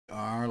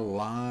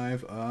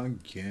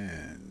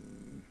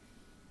again.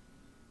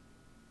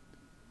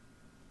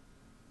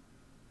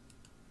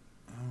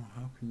 Oh,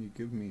 how can you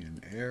give me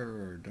an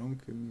error?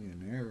 Don't give me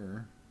an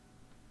error.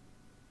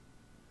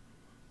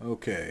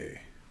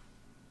 Okay.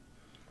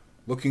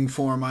 Looking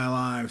for my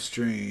live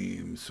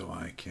stream so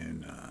I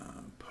can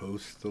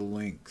post the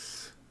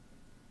links.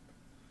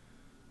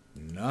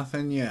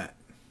 Nothing yet.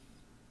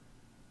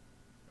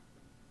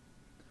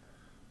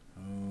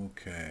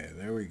 Okay,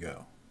 there we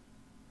go.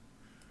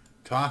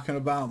 Talking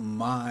about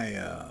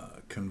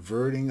Maya,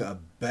 converting a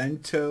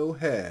bento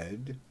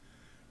head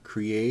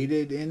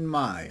created in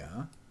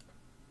Maya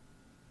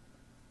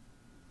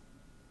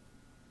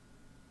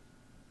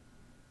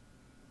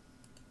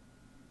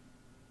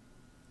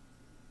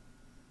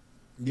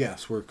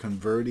Yes, we're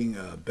converting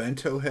a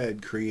bento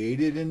head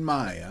created in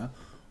Maya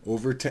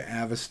over to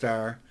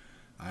Avastar.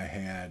 I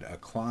had a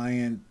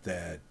client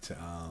that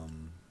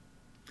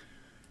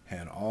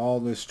had all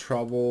this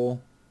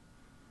trouble,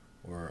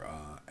 or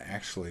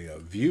actually a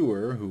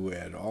viewer who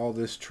had all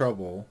this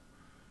trouble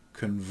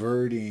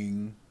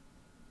converting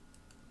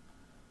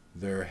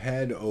their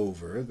head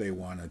over. They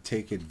want to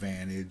take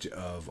advantage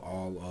of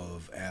all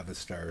of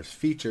Avastar's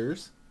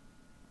features.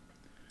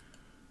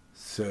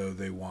 So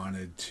they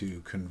wanted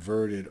to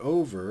convert it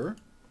over,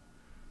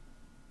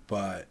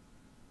 but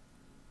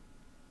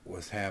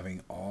was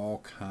having all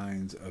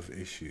kinds of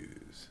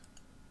issues.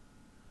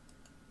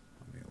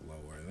 Let me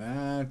lower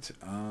that.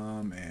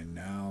 And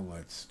now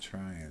let's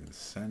try and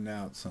send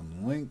out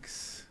some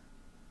links.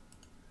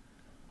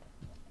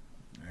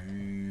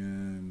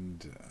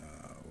 And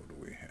what do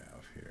we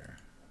have here?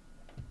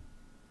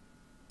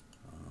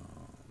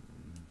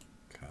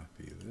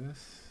 Copy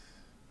this.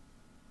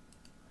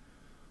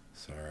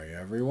 Sorry,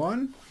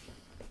 everyone.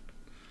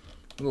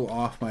 A little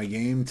off my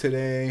game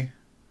today.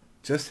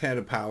 Just had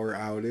a power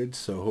outage,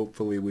 so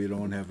hopefully we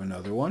don't have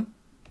another one.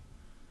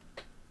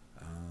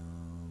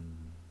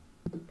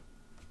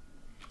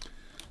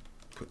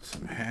 Put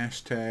some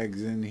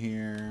hashtags in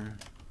here.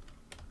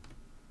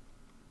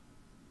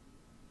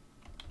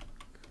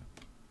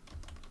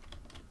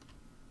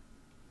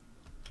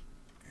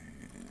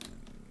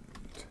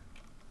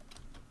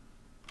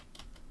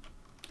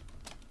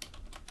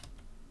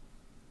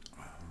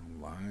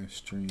 Live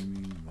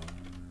streaming.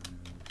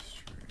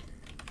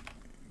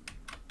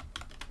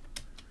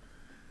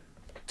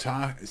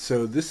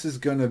 So this is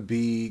going to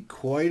be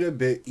quite a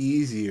bit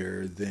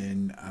easier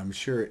than I'm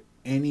sure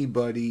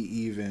anybody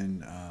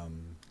even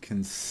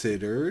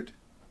considered.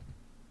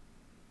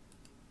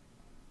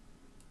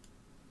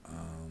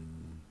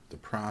 The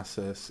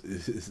process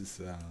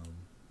is,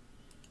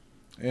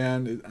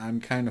 and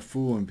I'm kind of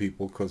fooling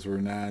people because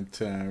we're not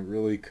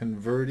really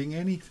converting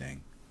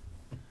anything.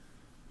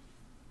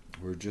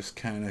 We're just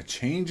kind of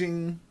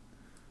changing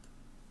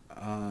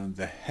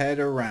the head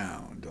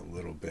around a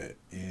little bit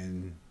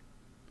in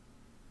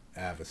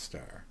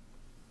Avastar.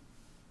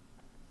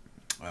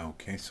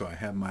 Okay, so I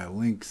have my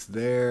links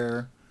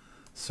there.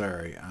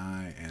 Sorry,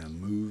 I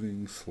am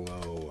moving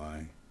slow.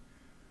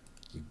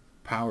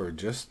 Power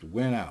just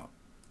went out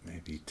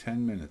maybe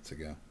 10 minutes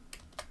ago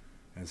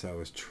as I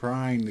was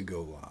trying to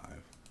go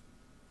live.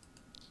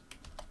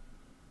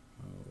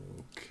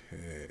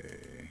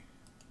 Okay.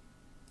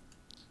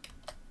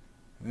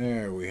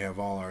 There, we have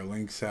all our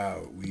links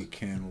out. We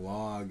can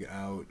log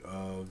out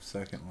of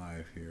Second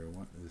Life here.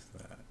 What is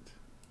that?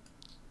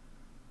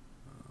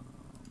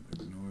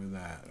 Ignore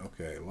that.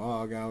 Okay,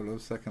 log out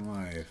of Second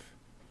Life.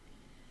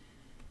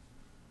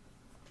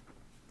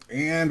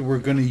 And we're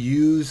going to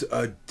use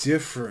a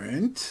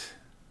different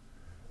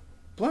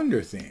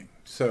Blender theme.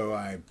 So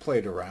I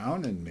played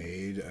around and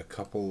made a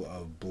couple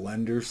of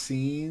Blender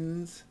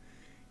scenes.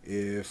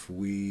 If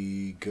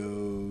we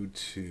go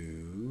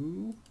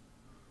to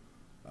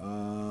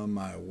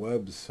my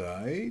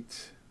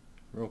website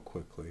real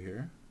quickly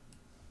here.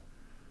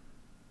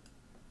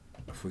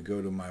 If we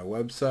go to my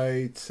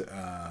website,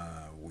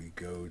 we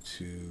go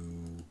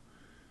to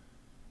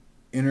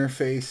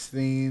interface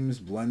themes,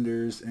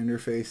 Blender's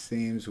interface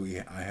themes.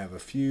 I have a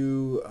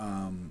few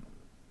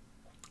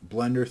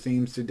Blender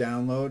themes to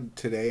download.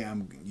 Today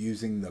I'm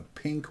using the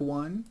pink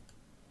one.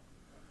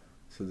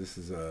 So this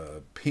is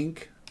a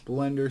pink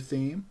Blender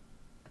theme.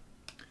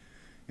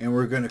 And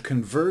we're going to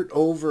convert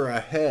over a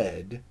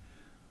head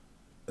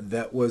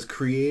that was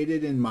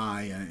created in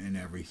Maya and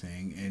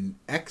everything and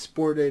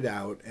export it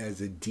out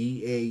as a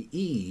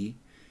DAE,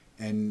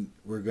 and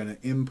we're going to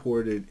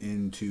import it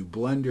into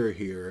Blender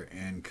here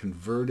and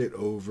convert it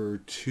over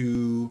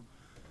to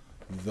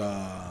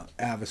the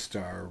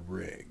Avastar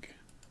rig.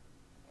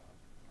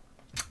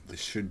 This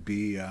should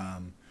be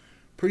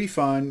pretty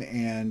fun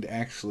and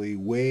actually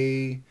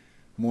way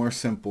more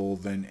simple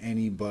than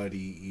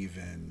anybody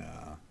even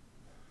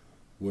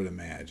would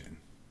imagine.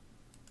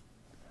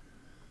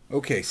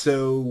 Okay,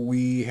 so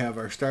we have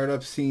our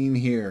startup scene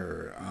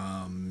here.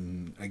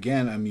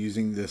 Again, I'm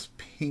using this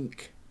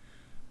pink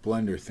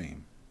Blender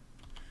theme.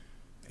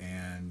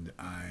 And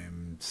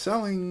I'm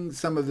selling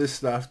some of this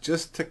stuff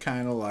just to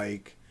kind of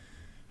like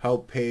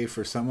help pay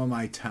for some of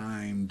my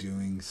time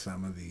doing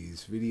some of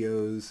these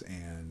videos,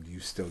 and you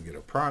still get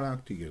a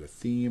product, you get a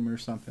theme or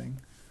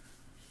something.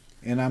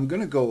 And I'm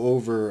going to go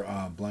over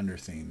Blender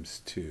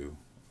themes too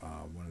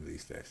one of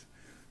these days.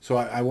 So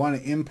I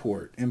want to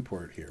import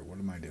here. What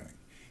am I doing?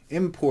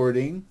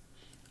 Importing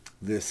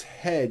this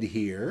head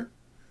here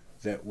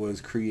that was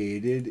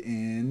created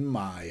in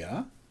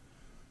Maya.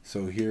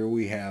 So here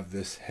we have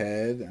this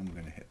head. I'm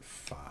going to hit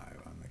 5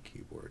 on the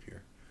keyboard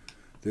here.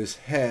 This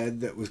head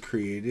that was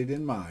created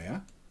in Maya.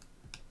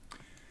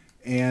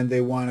 And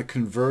they want to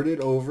convert it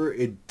over.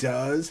 It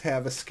does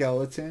have a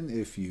skeleton.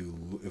 If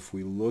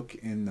we look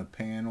in the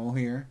panel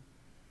here,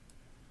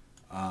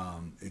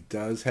 it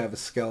does have a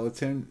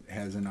skeleton. It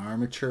has an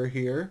armature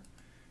here.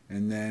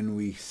 And then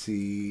we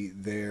see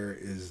there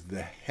is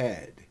the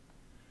head.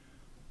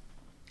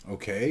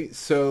 Okay,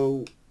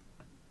 so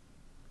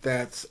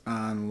that's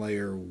on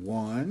layer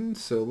 1.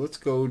 So let's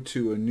go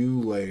to a new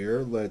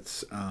layer.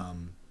 Let's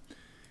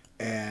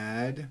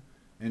add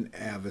an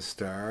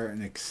Avastar,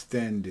 an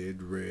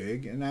extended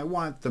rig, and I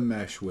want the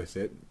mesh with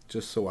it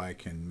just so I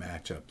can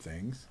match up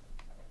things.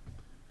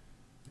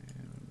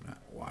 And I'm not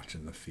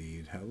watching the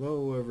feed.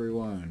 Hello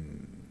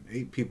everyone.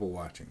 8 people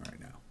watching right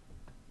now.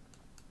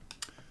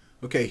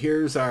 Okay,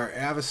 here's our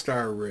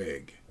Avastar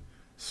rig.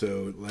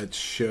 So let's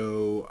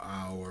show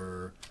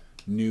our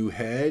new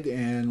head,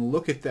 and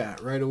look at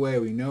that. Right away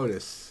we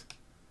notice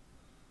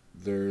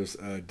there's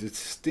a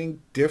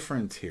distinct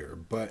difference here,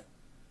 but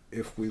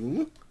if we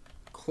look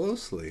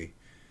closely,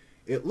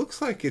 it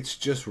looks like it's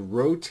just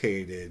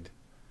rotated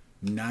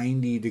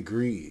 90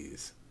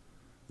 degrees,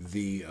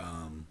 the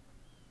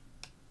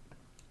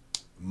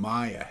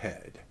Maya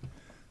head.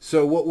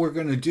 So what we're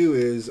going to do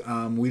is,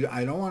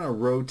 I don't want to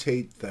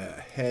rotate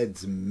the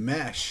head's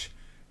mesh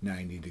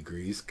 90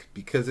 degrees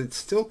because it's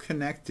still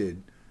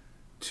connected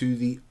to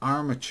the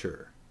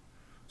armature.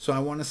 So I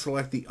want to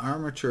select the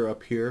armature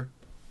up here,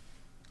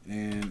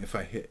 and if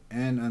I hit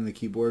N on the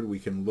keyboard, we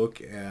can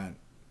look at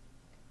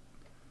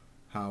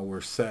how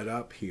we're set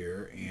up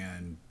here,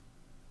 and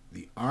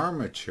the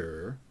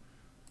armature,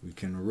 we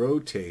can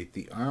rotate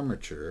the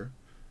armature,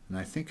 and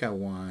I think I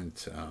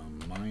want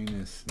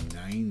minus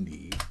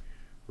 90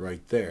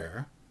 right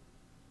there.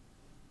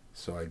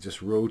 So I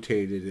just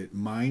rotated it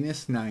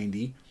minus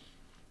 90.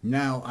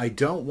 Now I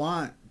don't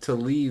want to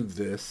leave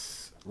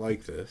this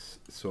like this,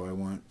 so I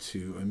want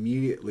to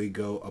immediately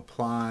go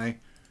apply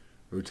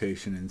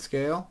rotation and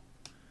scale.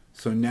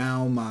 So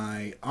now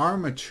my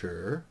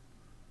armature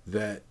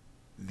that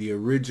the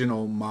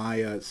original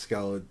Maya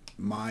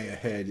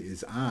head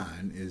is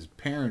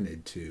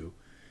parented to,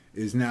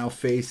 is now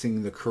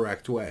facing the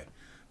correct way.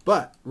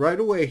 But right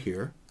away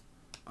here,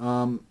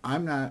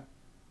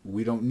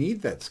 we don't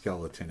need that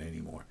skeleton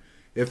anymore.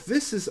 If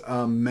this is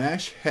a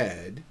mesh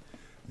head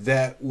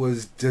that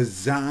was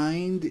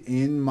designed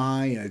in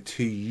Maya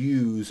to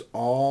use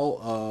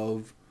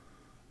as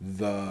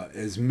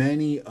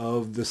many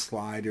of the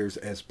sliders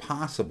as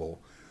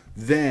possible,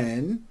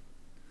 then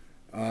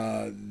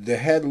the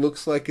head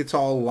looks like it's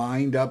all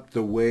lined up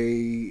the way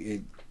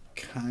it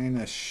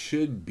kind of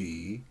should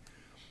be.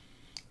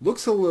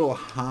 Looks a little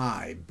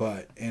high,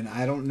 and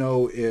I don't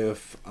know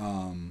if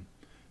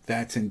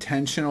that's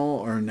intentional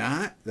or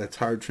not. That's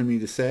hard for me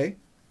to say.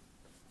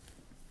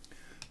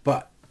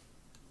 But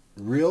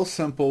real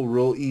simple,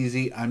 real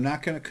easy. I'm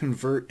not going to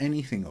convert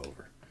anything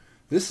over.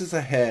 This is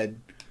a head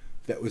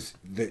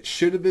that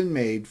should have been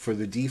made for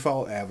the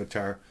default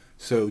avatar.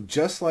 So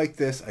just like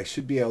this, I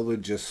should be able to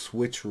just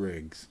switch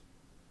rigs.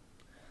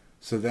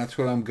 So that's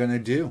what I'm going to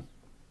do.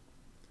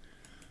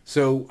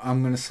 So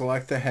I'm going to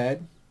select the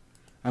head.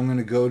 I'm going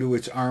to go to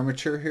its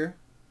armature here.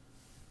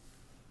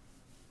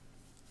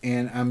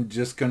 And I'm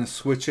just going to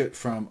switch it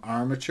from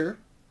armature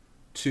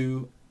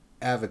to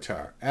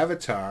avatar.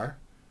 Avatar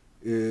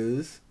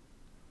is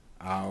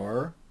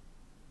our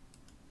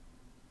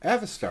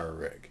Avastar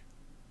rig.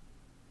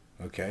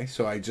 Okay,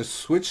 so I just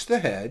switched the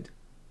head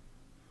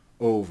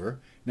over.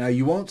 Now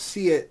you won't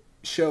see it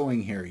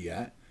showing here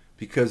yet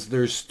because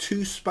there's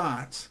 2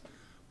 spots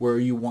where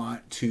you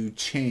want to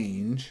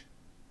change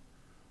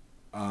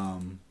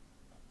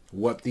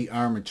what the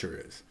armature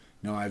is.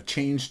 Now I've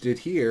changed it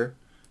here.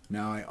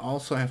 Now I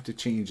also have to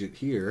change it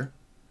here.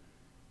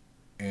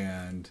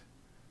 And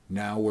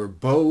now we're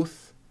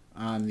both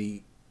on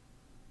the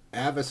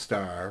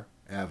Avastar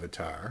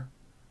avatar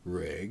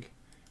rig,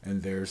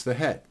 and there's the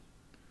head.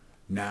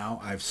 Now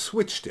I've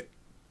switched it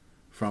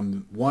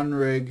from one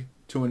rig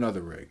to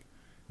another rig.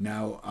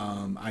 Now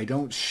I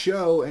don't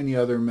show any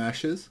other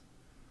meshes,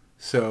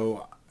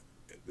 so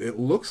it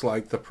looks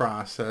like the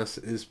process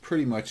is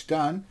pretty much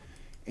done,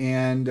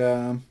 and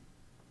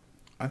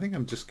I think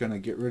I'm just going to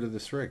get rid of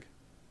this rig.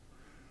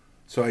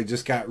 So I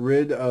just got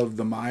rid of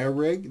the Maya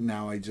rig.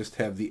 Now I just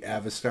have the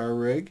Avastar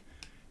rig,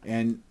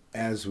 and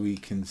as we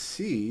can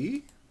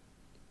see,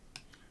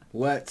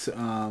 let's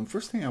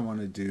first thing I want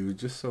to do,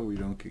 just so we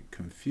don't get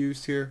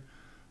confused here,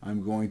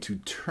 I'm going to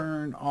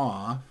turn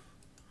off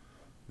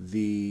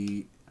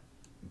the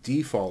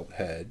default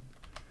head,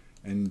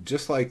 and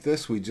just like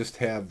this we just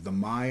have the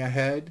Maya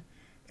head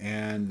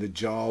and the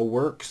jaw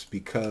works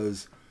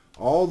because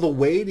all the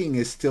weighting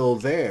is still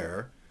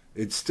there.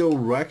 It still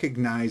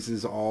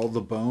recognizes all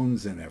the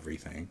bones and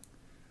everything.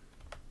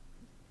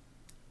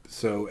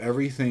 So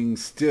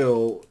everything's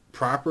still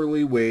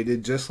properly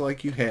weighted just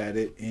like you had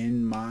it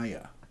in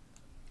Maya.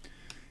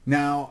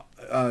 Now,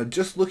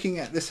 just looking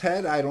at this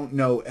head, I don't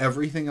know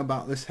everything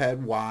about this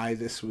head, why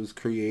this was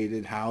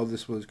created, how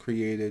this was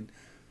created,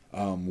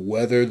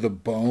 whether the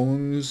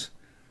bones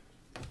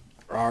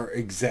are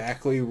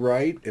exactly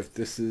right, if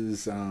this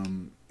is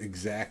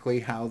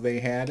exactly how they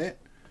had it.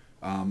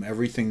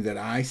 Everything that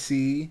I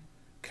see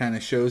kind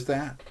of shows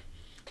that.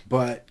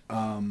 But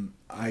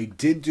I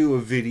did do a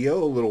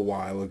video a little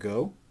while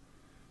ago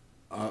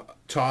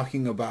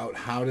talking about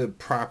how to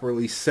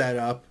properly set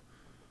up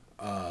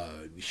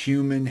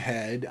human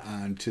head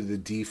onto the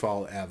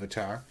default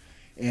avatar,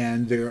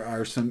 and there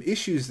are some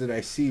issues that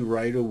I see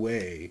right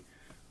away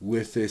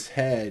with this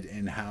head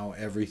and how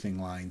everything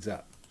lines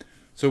up.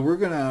 So we're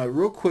gonna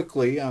real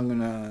quickly, I'm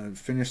gonna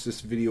finish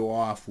this video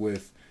off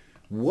with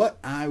what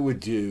I would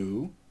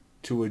do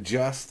to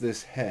adjust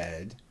this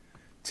head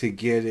to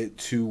get it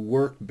to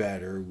work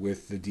better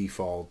with the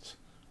default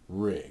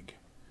rig.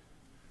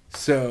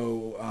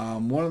 So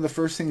one of the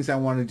first things I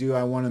want to do,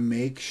 I want to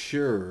make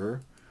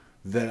sure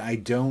that I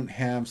don't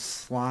have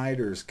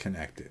sliders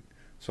connected.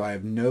 So I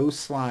have no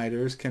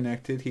sliders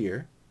connected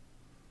here.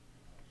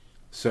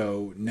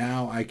 So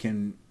now I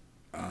can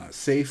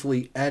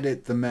safely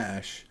edit the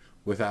mesh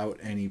without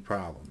any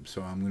problem.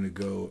 So I'm going to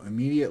go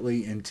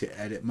immediately into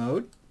edit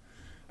mode.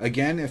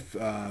 Again, if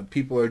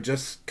people are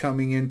just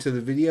coming into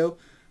the video,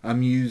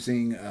 I'm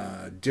using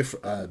a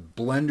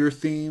Blender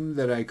theme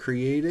that I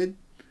created.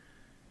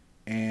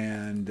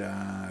 And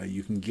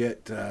you can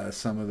get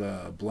some of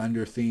the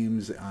Blender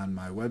themes on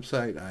my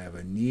website. I have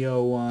a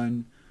Neo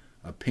one,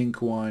 a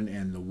pink one,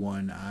 and the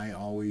one I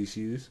always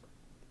use.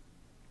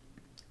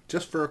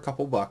 Just for a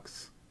couple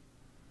bucks.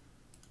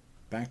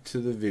 Back to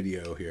the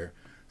video here.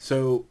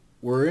 So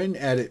we're in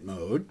edit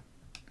mode.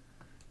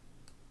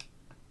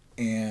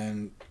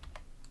 And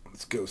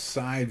let's go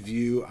side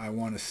view. I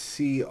want to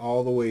see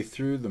all the way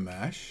through the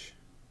mesh.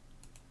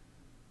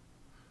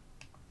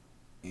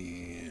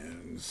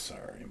 And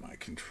sorry, my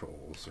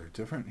controls are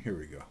different. Here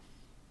we go.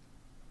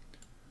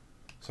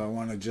 So I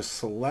want to just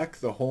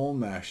select the whole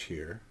mesh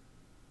here.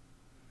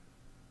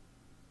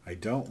 I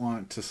don't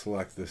want to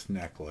select this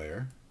neck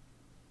layer.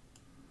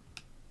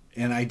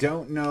 And I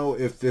don't know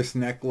if this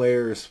neck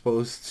layer is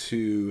supposed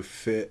to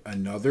fit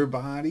another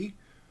body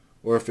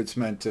or if it's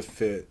meant to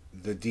fit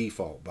the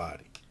default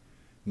body.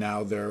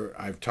 Now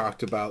I've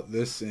talked about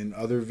this in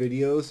other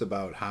videos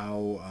about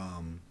how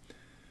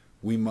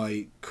we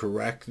might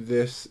correct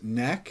this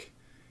neck,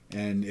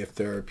 and if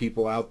there are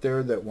people out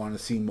there that want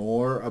to see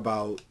more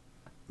about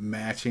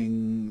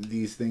matching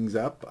these things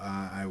up,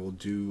 I will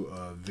do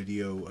a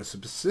video, a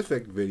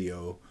specific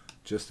video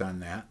just on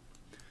that.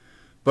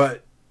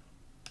 But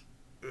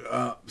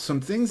some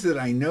things that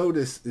I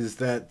noticed is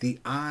that the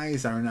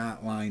eyes are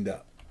not lined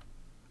up.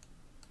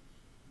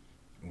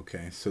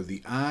 Okay, so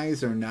the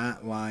eyes are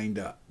not lined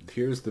up.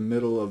 Here's the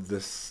middle of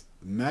this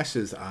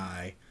mesh's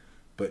eye,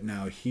 but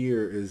now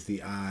here is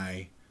the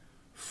eye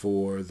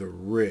for the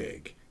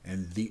rig.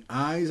 And the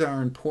eyes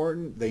are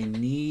important. They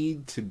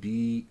need to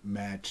be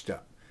matched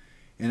up.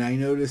 And I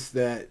noticed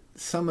that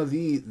some of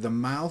the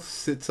mouth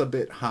sits a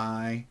bit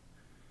high.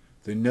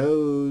 The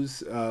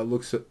nose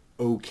looks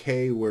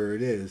okay where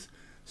it is.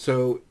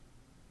 So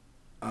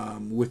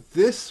with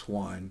this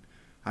one,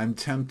 I'm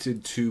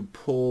tempted to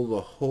pull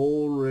the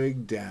whole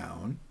rig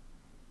down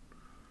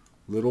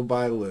little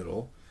by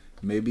little.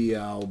 Maybe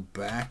I'll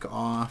back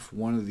off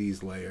one of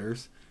these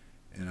layers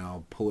and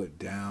I'll pull it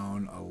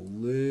down a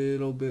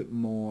little bit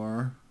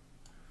more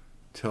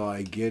till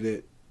I get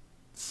it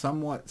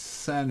somewhat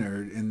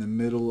centered in the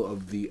middle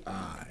of the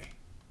eye.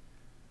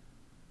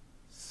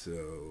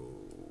 So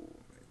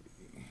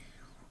maybe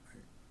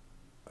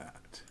like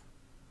that.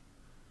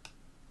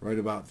 Right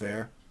about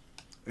there.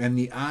 And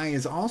the eye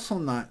is also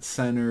not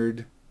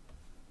centered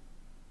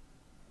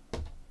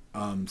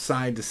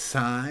side to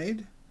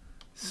side.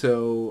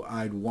 So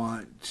I'd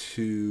want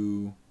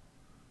to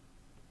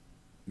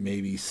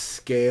maybe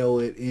scale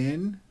it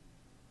in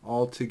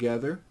all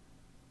together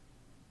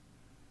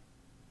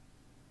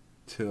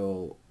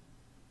till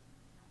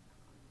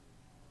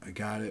I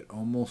got it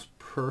almost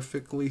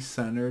perfectly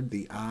centered,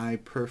 the eye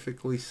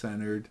perfectly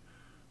centered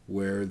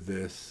where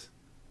this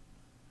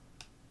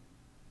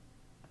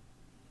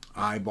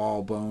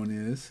eyeball bone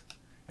is.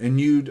 And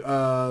you'd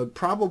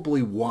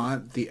probably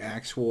want the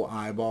actual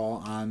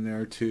eyeball on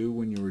there too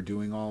when you were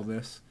doing all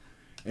this.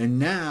 And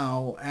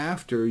now,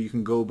 after, you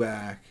can go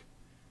back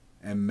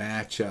and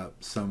match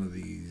up some of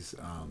these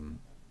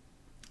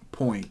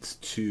points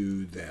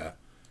to the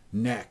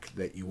neck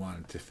that you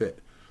wanted to fit.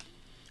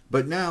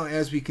 But now,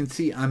 as we can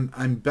see,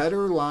 I'm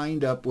better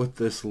lined up with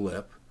this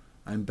lip.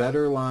 I'm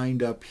better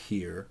lined up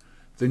here.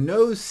 The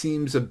nose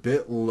seems a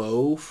bit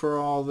low for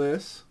all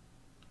this.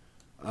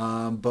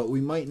 But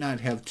we might not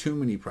have too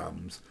many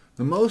problems.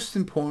 The most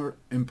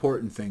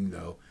important thing,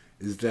 though,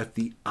 is that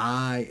the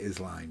eye is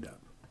lined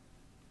up.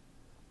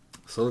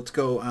 So let's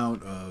go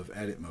out of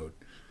edit mode.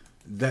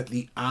 That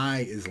the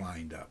eye is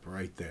lined up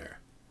right there.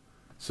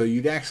 So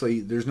you'd actually,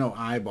 there's no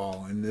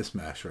eyeball in this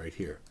mesh right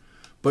here.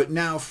 But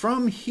now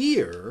from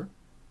here,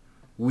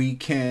 we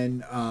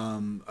can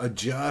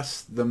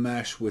adjust the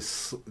mesh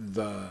with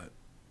the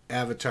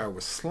avatar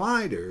with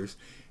sliders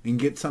and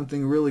get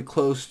something really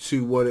close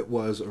to what it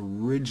was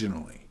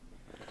originally.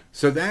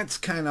 So that's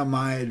kind of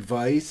my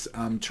advice.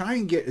 Try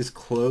and get as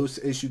close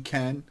as you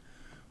can.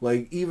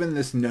 Like even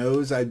this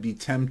nose, I'd be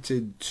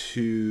tempted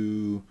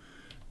to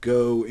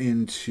go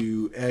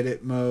into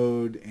edit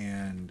mode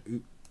and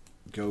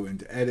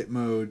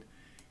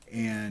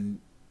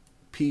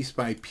piece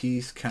by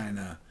piece kind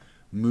of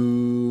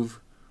move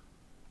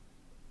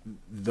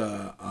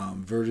the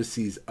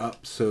vertices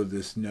up so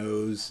this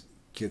nose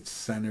gets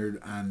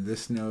centered on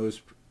this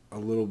nose a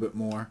little bit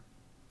more.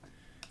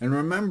 And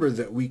remember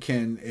that we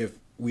can, if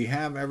we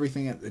have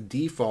everything at the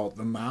default,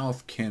 the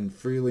mouth can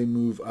freely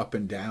move up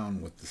and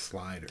down with the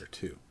slider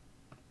too.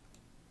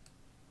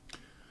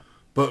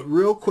 But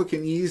real quick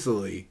and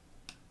easily,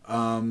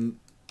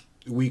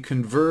 we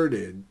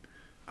converted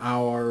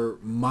our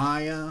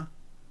Maya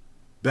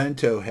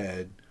Bento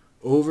head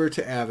over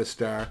to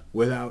Avastar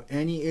without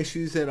any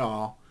issues at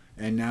all,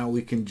 and now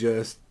we can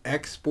just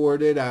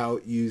export it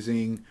out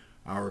using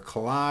our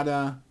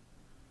Collada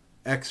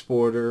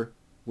exporter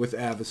with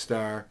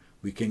Avastar.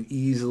 We can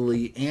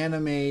easily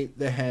animate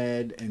the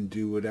head and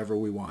do whatever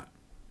we want.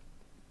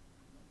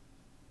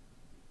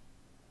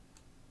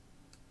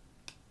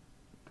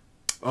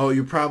 Oh,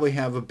 you probably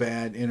have a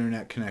bad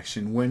internet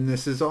connection. When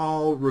this is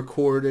all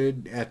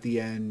recorded at the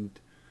end,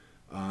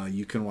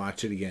 you can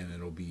watch it again.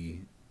 It'll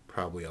be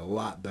probably a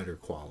lot better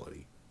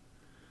quality.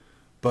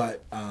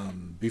 But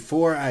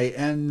before I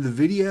end the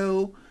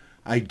video,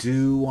 I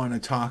do want to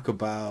talk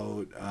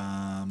about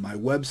my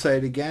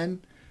website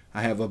again.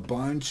 I have a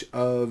bunch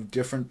of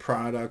different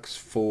products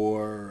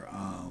for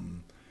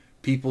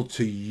people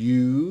to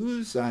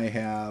use. I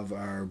have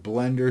our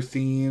Blender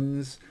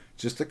themes,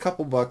 just a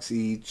couple bucks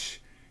each.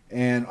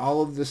 And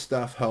all of this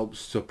stuff helps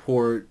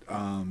support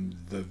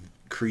the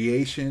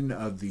creation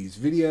of these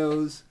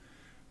videos.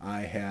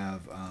 I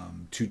have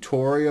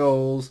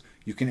tutorials.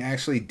 You can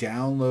actually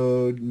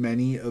download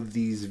many of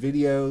these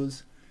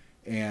videos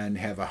and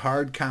have a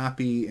hard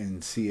copy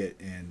and see it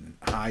in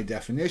high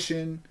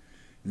definition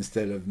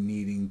instead of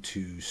needing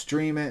to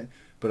stream it.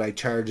 But I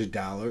charge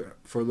 $1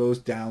 for those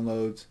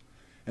downloads.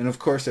 And of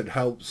course it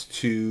helps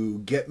to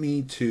get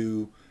me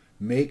to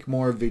make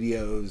more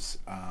videos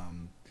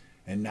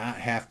and not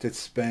have to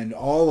spend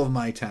all of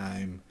my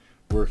time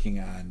working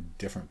on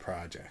different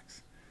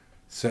projects.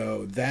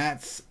 So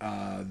that's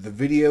the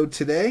video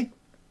today.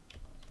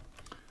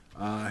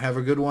 Have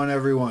a good one,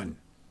 everyone.